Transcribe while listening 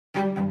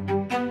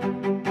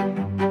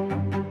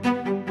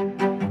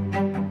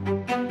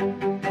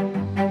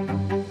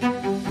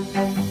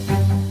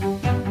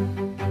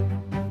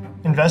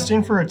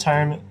Investing for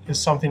retirement is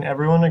something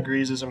everyone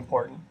agrees is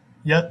important,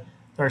 yet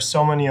there are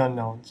so many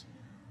unknowns.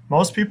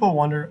 Most people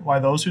wonder why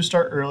those who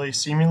start early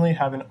seemingly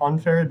have an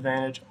unfair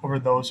advantage over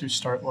those who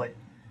start late.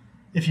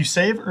 If you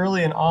save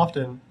early and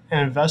often and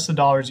invest the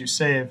dollars you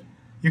save,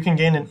 you can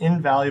gain an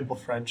invaluable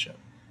friendship,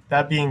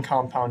 that being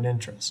compound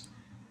interest.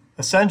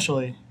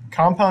 Essentially,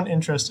 compound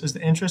interest is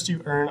the interest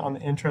you earn on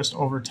the interest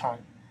over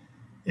time.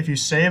 If you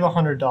save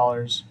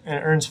 $100 and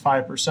it earns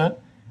 5%,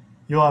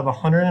 you'll have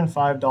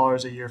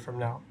 $105 a year from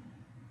now.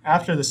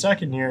 After the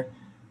second year,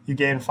 you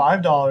gain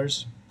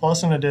 $5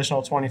 plus an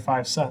additional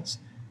 25 cents,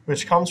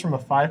 which comes from a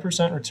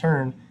 5%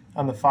 return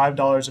on the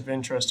 $5 of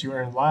interest you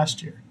earned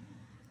last year.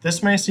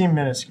 This may seem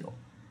minuscule,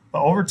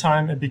 but over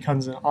time it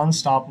becomes an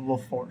unstoppable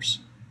force.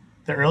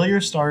 The earlier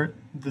you start,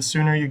 the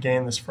sooner you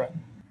gain this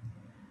friend.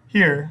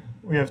 Here,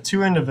 we have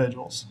two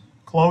individuals,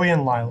 Chloe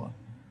and Lila.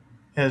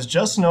 It has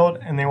just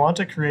snowed and they want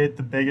to create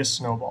the biggest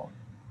snowball.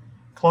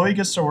 Chloe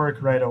gets to work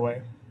right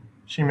away.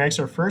 She makes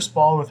her first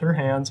ball with her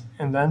hands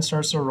and then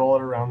starts to roll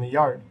it around the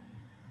yard.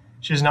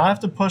 She does not have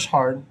to push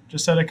hard,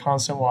 just at a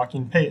constant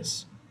walking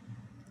pace.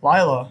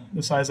 Lila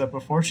decides that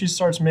before she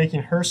starts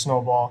making her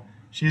snowball,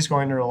 she's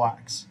going to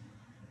relax.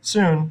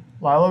 Soon,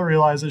 Lila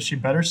realizes she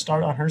better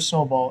start on her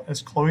snowball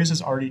as Chloe's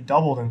has already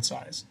doubled in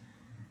size.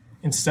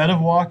 Instead of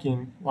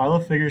walking,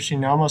 Lila figures she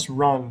now must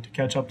run to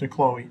catch up to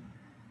Chloe.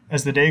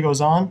 As the day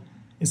goes on,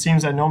 it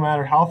seems that no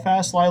matter how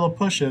fast Lila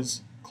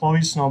pushes,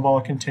 Chloe's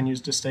snowball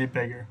continues to stay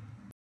bigger.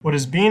 What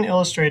is being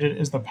illustrated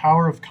is the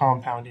power of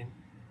compounding,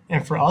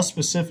 and for us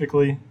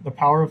specifically, the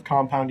power of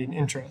compounding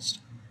interest.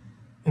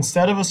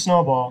 Instead of a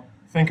snowball,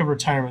 think of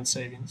retirement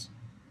savings.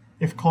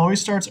 If Chloe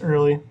starts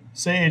early,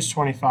 say age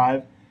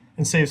 25,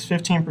 and saves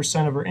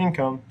 15% of her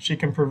income, she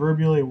can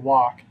proverbially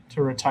walk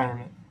to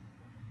retirement.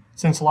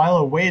 Since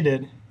Lila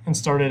waited and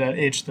started at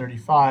age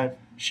 35,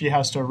 she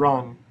has to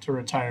run to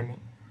retirement.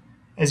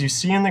 As you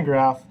see in the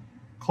graph,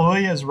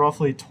 Chloe has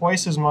roughly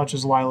twice as much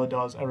as Lila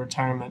does at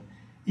retirement,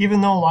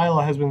 even though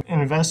Lila has been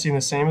investing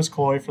the same as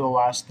Chloe for the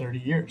last 30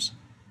 years.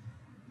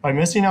 By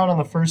missing out on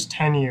the first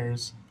 10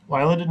 years,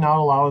 Lila did not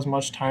allow as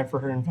much time for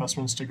her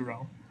investments to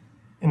grow.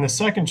 In the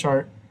second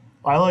chart,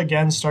 Lila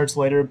again starts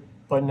later,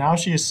 but now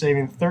she is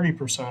saving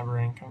 30% of her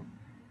income.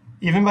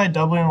 Even by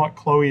doubling what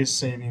Chloe is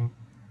saving,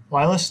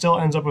 Lila still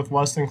ends up with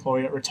less than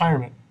Chloe at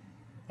retirement.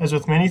 As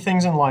with many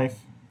things in life,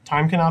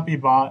 time cannot be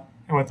bought,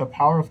 and with the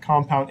power of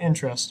compound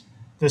interest,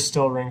 this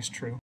still rings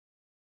true.